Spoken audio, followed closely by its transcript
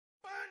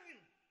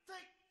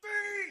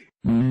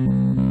Welcome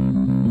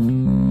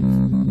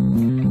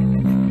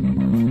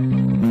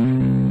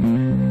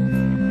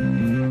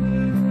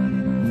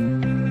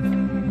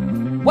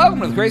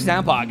to the Crazy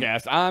Town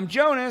Podcast. I'm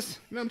Jonas.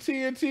 And I'm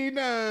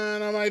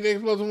TNT9. I'm Mike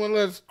Explosive One.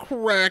 Let's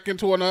crack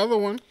into another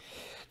one.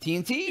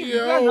 TNT, you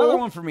got another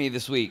one for me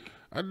this week.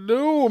 I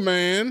do,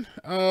 man.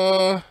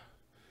 So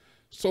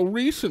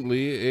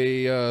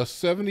recently, a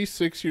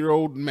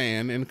 76-year-old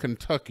man in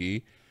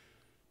Kentucky,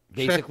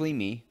 Basically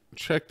me,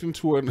 checked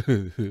into an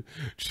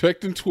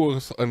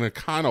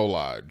Econo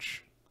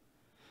Lodge.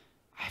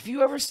 Have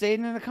you ever stayed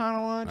in an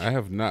Econo Lodge? I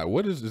have not.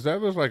 What is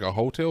that? Just like a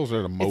hotel? Or is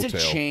that a motel? It's a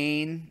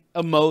chain,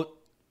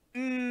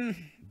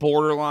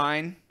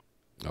 borderline.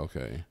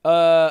 Okay.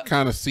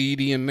 Kind of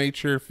seedy in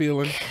nature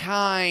feeling.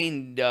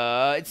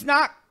 Kinda. It's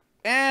not.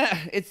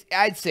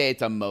 I'd say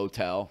it's a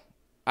motel.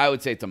 I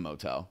would say it's a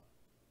motel.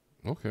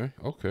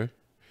 Okay.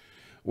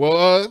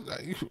 Well,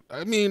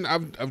 I mean,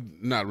 I'm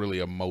not really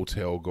a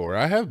motel goer.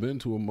 I have been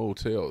to a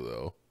motel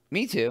though.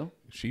 Me too.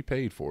 She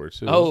paid for it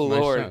too. Oh, it was a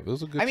nice Lord. time. It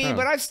was a good time. I mean,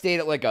 but I've stayed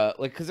at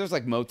because there's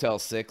like Motel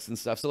 6 and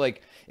stuff. So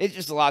like, it's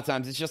just a lot of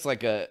times it's just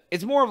like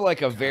it's more of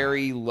like a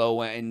very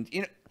low end.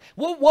 You know,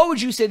 what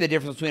would you say the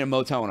difference between a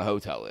motel and a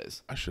hotel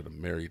is? I should have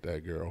married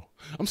that girl.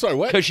 I'm sorry,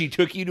 what? Because she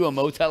took you to a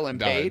motel and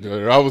paid.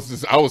 I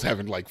was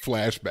having like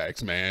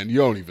flashbacks, man. You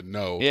don't even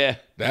know. Yeah,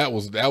 that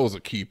was a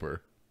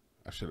keeper.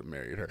 I should have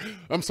married her.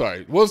 I'm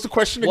sorry. What was the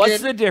question again?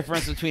 What's the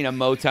difference between a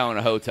motel and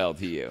a hotel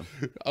to you?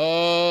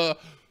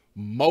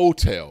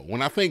 Motel.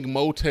 When I think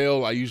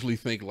motel, I usually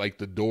think like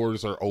the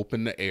doors are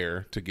open to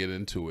air to get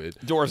into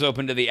it. Doors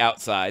open to the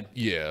outside.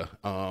 Yeah.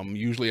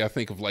 Usually I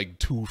think of like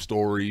 2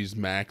 stories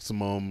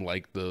maximum.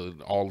 Like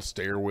all the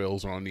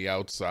stairwells are on the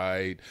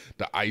outside.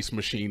 The ice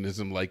machine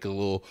is in like a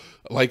little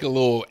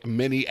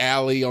mini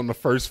alley on the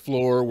first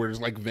floor where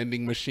there's like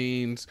vending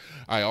machines.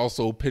 I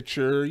also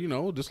picture,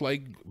 just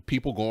like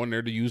people going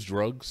there to use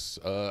drugs.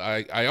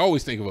 I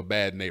always think of a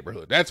bad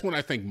neighborhood. That's when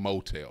I think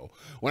motel.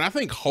 When I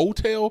think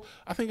hotel,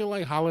 I think of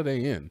like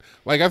Holiday Inn.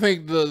 Like I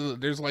think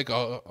there's like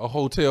a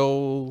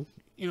hotel,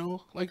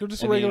 like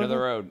just a regular. End of the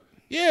road.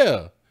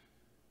 Yeah.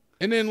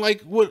 And then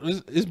like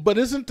but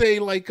isn't they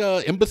like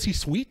Embassy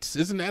Suites?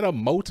 Isn't that a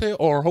motel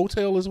or a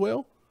hotel as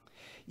well?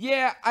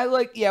 Yeah,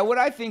 what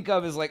I think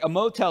of is like a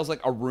motel is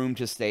like a room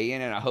to stay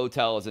in and a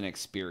hotel is an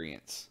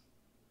experience.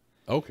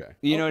 Okay.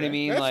 You know what I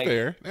mean?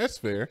 That's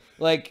fair.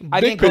 Like, I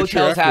think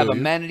hotels have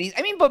amenities.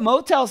 I mean, but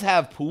motels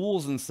have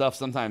pools and stuff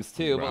sometimes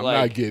too. But I'm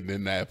like, not getting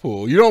in that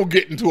pool. You don't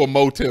get into a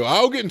motel.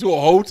 I'll get into a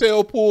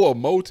hotel pool, a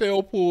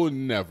motel pool,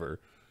 never.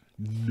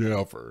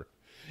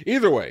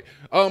 Either way,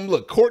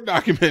 look, court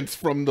documents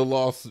from the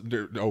lawsuit.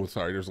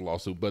 There's a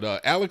lawsuit.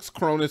 But Alex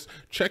Cronus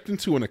checked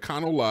into an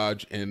Econo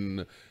Lodge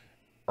in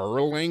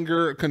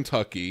Erlanger,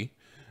 Kentucky.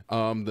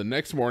 The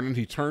next morning,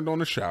 he turned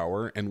on a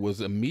shower and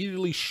was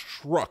immediately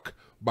struck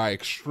by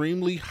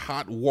extremely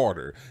hot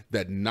water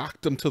that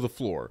knocked him to the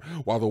floor.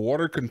 While the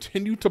water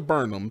continued to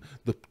burn him,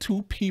 the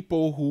 2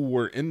 people who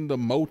were in the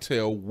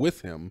motel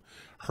with him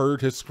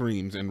heard his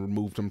screams and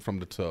removed him from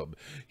the tub.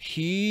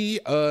 He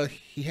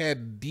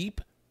had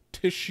deep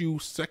tissue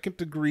 2nd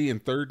degree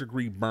and 3rd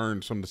degree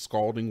burns from the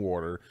scalding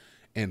water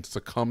and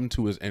succumbed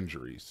to his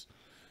injuries.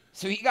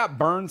 So he got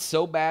burned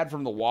so bad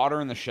from the water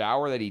in the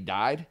shower that he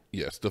died?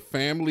 Yes, the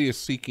family is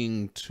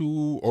seeking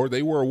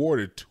they were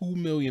awarded $2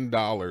 million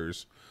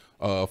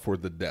for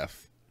the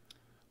death.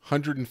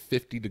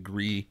 150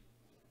 degree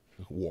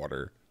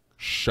water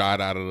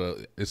shot out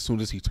of as soon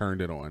as he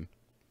turned it on.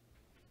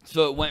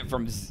 So it went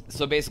from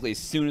basically as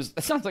soon as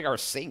it sounds like our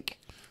sink.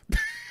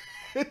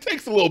 It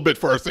takes a little bit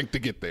for our sink to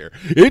get there.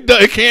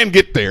 It can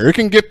get there. It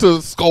can get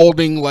to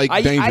scalding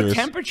dangerous. I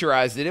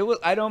temperaturized it. It was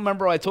I don't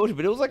remember what I told you,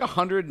 but it was like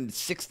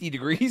 160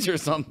 degrees or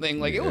something.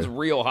 Like it was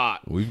real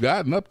hot. We've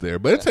gotten up there,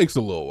 but it takes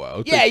a little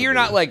while. You're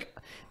not like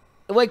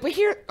but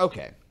here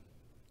okay.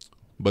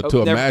 But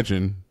to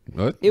imagine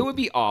what? It would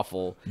be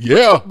awful.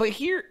 Yeah. But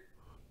here,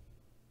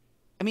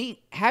 I mean,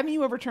 haven't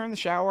you ever turned the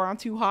shower on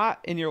too hot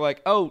and you're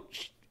like, oh,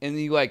 and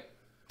you like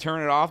turn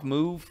it off,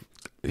 move,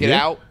 get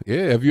out?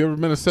 Yeah. Have you ever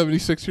been a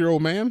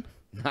 76-year-old man?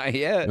 Not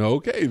yet.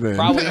 Okay, then.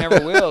 Probably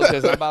never will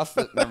because I'm about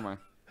to. Never mind.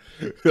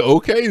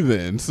 Okay,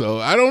 then. So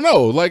I don't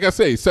know. Like I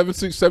say,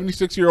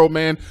 76-year-old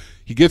man.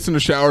 He gets in the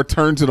shower,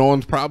 turns it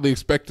on, probably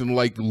expecting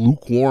like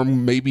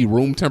lukewarm, maybe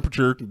room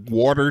temperature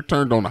water,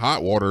 turned on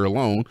hot water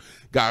alone,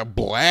 got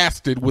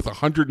blasted with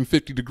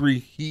 150 degree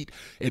heat.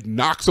 It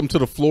knocks him to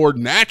the floor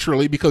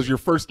naturally because your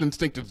first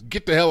instinct is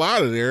get the hell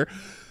out of there.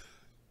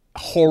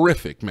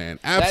 Horrific, man.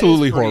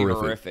 Absolutely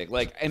horrific.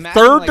 Like,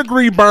 imagine, 3rd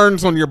degree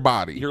burns on your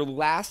body. Your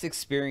last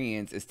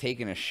experience is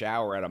taking a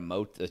shower at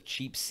a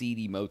cheap,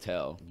 seedy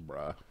motel.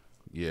 Bruh.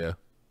 Yeah.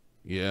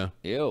 Yeah.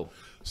 Ew.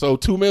 So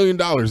 $2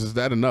 million, is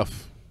that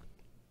enough?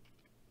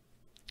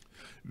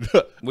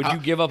 Would you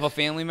give up a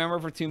family member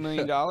for $2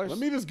 million? Let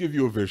me just give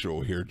you a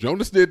visual here.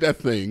 Jonas did that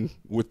thing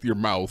with your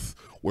mouth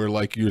where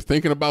like you're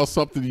thinking about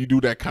something, you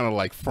do that kind of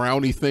like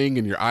frowny thing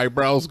and your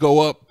eyebrows go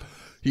up.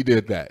 He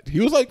did that.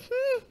 He was like,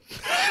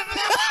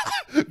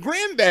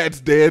 Granddad's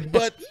dead,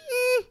 but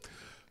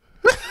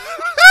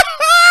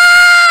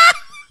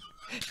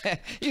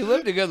You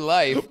lived a good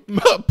life.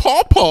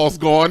 Paul's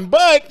gone,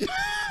 but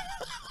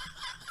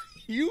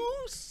you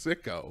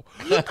sicko.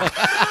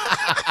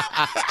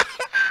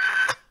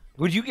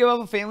 Would you give up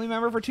a family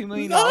member for $2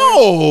 million?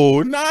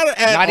 No, not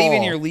at all. Not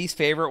even your least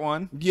favorite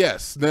one?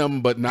 Yes,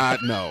 them, but not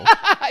no.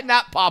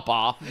 Not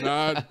Pawpaw.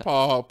 Not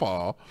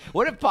Paw.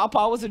 What if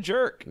Pawpaw was a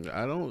jerk? We're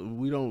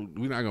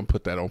not gonna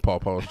put that on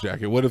Paw's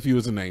jacket. What if he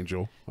was an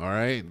angel? All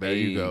right, there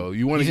you go.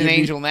 You want to He's an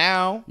angel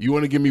now. You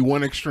want to give me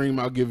one extreme?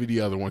 I'll give you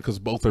the other one because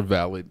both are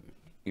valid.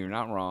 You're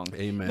not wrong.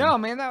 Amen. No,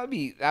 man, that would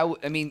be. I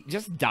mean,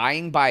 just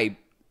dying by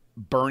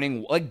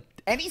burning, like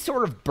any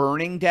sort of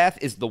burning death,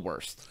 is the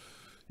worst.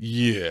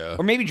 Yeah.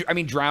 Or maybe, I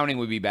mean, drowning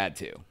would be bad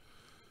too.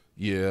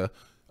 Yeah.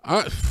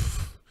 I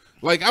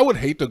would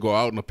hate to go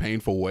out in a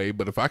painful way,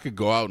 but if I could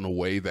go out in a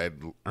way that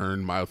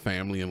earned my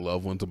family and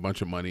loved ones a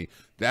bunch of money,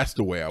 that's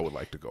the way I would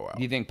like to go out.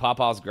 Do you think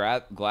Pawpaw's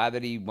glad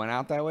that he went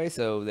out that way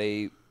so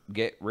they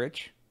get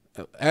rich?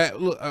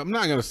 Look, I'm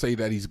not going to say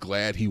that he's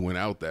glad he went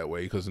out that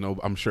way because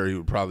I'm sure he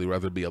would probably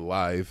rather be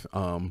alive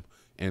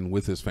and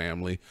with his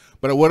family.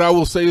 But what I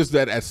will say is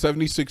that at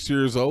 76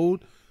 years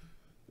old,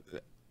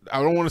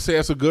 I don't want to say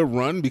that's a good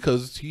run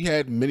because he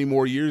had many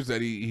more years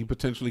that he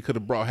potentially could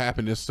have brought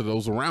happiness to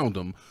those around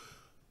him.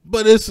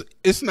 But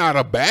it's not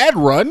a bad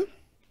run.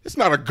 It's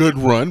not a good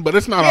run, but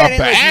it's not a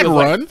bad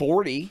run. Like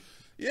 40.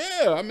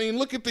 Yeah, I mean,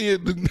 look at the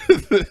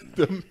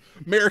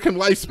American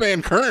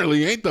lifespan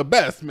currently ain't the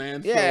best,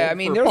 man. Yeah, so I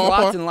mean, there's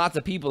lots and lots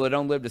of people that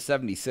don't live to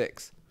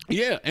 76.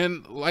 Yeah,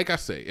 and like I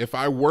say, if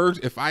I'm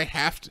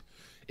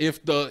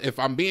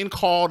being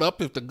called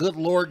up, if the good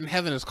Lord in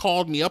heaven has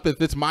called me up,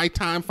 if it's my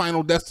time,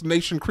 Final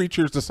Destination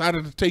creatures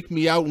decided to take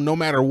me out no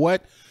matter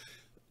what,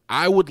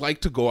 I would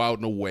like to go out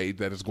in a way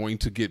that is going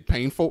to get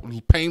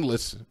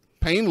painless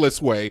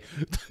way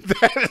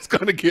that is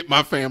going to get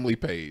my family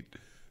paid.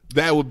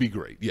 That would be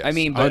great. Yes, I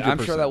mean, but 100%.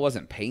 I'm sure that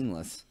wasn't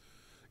painless.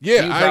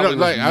 Yeah, I don't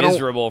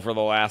miserable for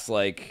the last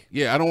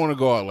Yeah, I don't want to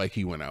go out like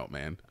he went out,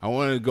 man. I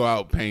want to go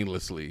out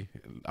painlessly.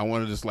 I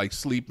want to just like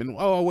sleep and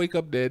I'll wake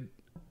up dead.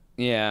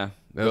 Yeah.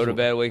 Go to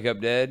bed, wake up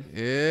dead.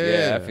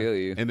 Yeah, I feel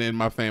you. And then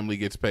my family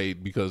gets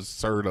paid because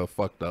Serta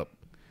fucked up.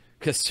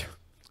 Because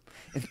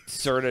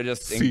Serta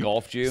just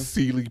engulfed you.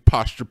 Sealy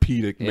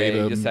Posturepedic made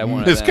a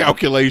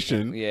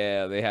miscalculation.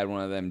 Yeah, they had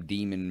one of them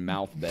demon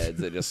mouth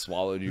beds that just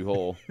swallowed you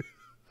whole.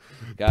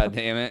 God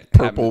damn it.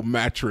 Purple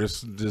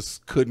mattress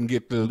just couldn't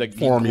get the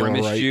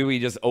formula right. You, he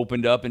just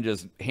opened up and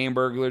just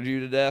hamburgered you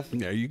to death.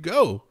 There you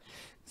go.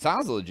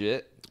 Sounds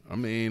legit. I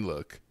mean,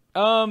 look.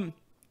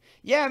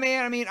 Yeah,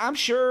 man. I mean, I'm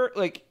sure,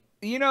 like,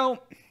 you know,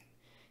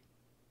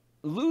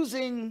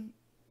 losing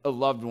a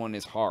loved one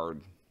is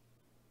hard.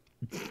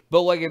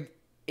 But like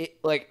if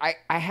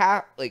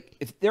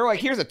they're like,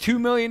 here's a $2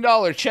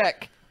 million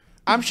check,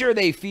 I'm sure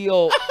they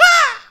feel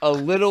a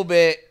little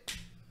bit.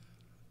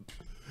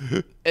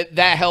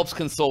 That helps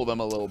console them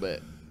a little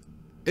bit.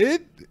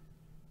 It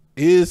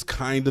is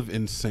kind of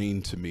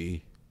insane to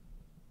me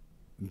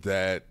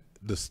that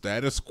the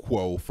status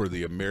quo for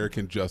the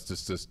American justice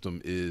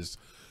system is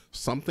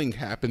something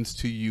happens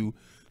to you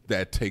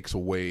that takes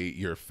away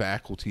your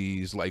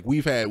faculties. Like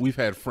we've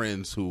had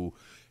friends who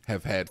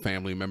have had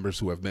family members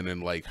who have been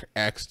in like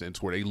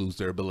accidents where they lose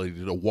their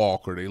ability to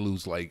walk or they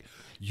lose like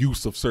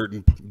use of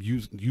certain parts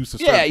of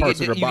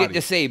their body. You get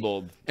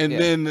disabled. And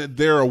then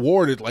they're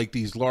awarded like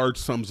these large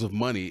sums of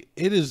money.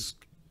 It is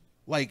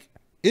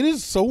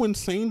so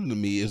insane to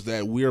me is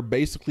that we're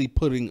basically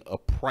putting a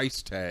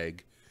price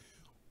tag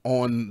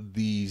on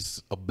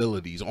these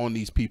abilities, on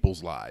these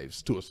people's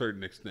lives to a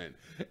certain extent.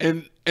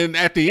 And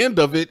at the end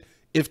of it,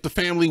 if the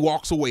family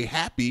walks away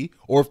happy,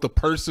 or if the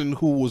person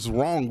who was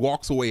wrong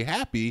walks away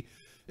happy,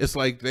 it's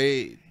like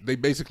they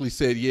basically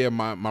said, yeah,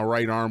 my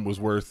right arm was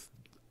worth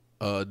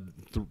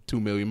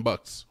 $2 million,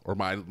 or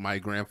my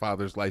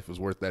grandfather's life was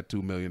worth that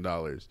 $2 million.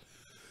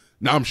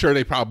 Now, I'm sure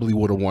they probably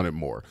would have wanted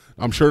more.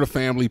 I'm sure the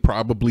family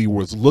probably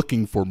was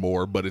looking for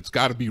more, but it's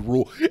got to be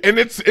rule. And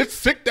it's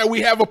sick that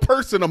we have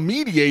a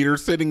mediator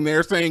sitting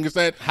there saying, "Is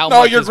that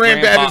no? Your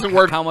granddad isn't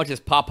worth. How much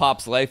is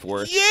Pop-Pop's life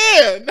worth?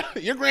 Yeah,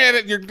 your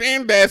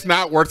granddad's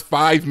not worth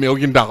 $5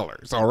 million.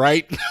 All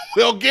right,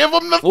 we'll give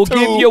him the. We'll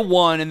give you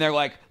one, and they're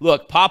like,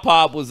 "Look,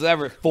 Pop-Pop was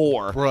ever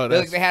 4." Bro,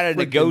 like they had a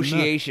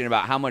negotiation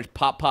about how much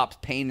Pop-Pop's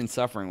pain and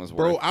suffering was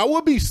worth. Bro, I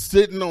would be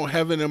sitting on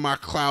heaven in my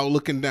cloud,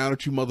 looking down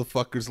at you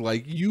motherfuckers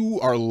like you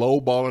are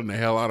lowballing the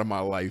hell out of my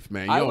life,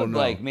 man. I would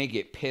like make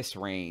it piss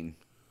rain.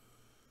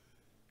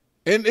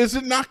 And is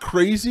it not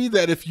crazy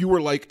that if you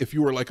were like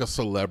a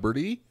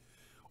celebrity,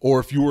 or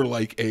if you were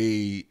like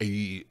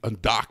a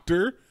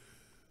doctor,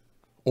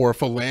 or a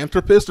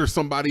philanthropist, or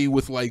somebody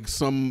with like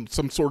some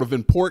sort of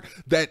import,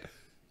 that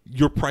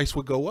your price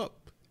would go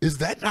up? Is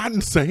that not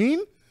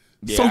insane?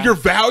 Yeah. So your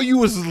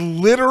value is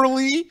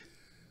literally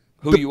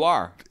who you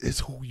are. Is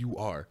who you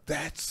are.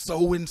 That's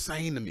so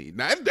insane to me.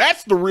 Now,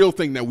 that's the real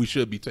thing that we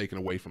should be taking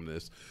away from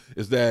this,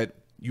 is that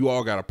you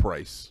all got a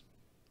price.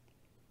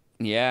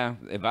 Yeah.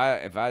 If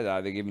I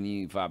die, they're giving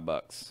you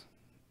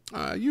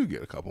 $5. You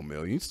get a couple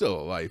million. You're still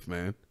alive,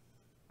 man.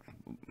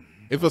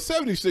 If a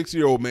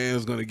 76-year-old man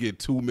is gonna get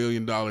 $2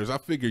 million, I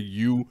figure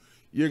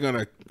you're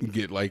gonna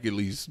get like at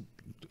least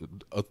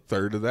a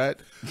third of that.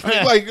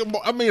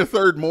 I mean a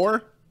third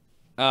more.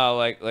 Oh,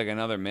 like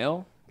another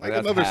mil? Like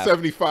another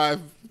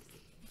 75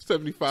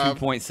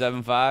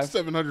 2.75?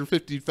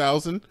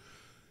 750,000.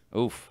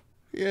 Oof.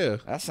 Yeah.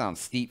 That sounds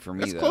steep for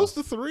me, That's though. close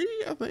to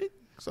 3, I think.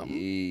 Something.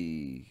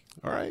 Yee.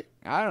 All right.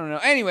 I don't know.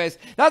 Anyways,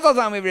 that's all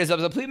the time we have for this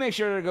episode. Please make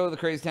sure to go to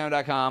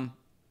thecrazytown.com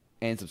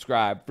and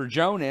subscribe. For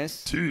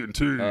Jonas,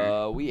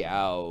 TNT. we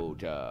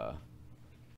out.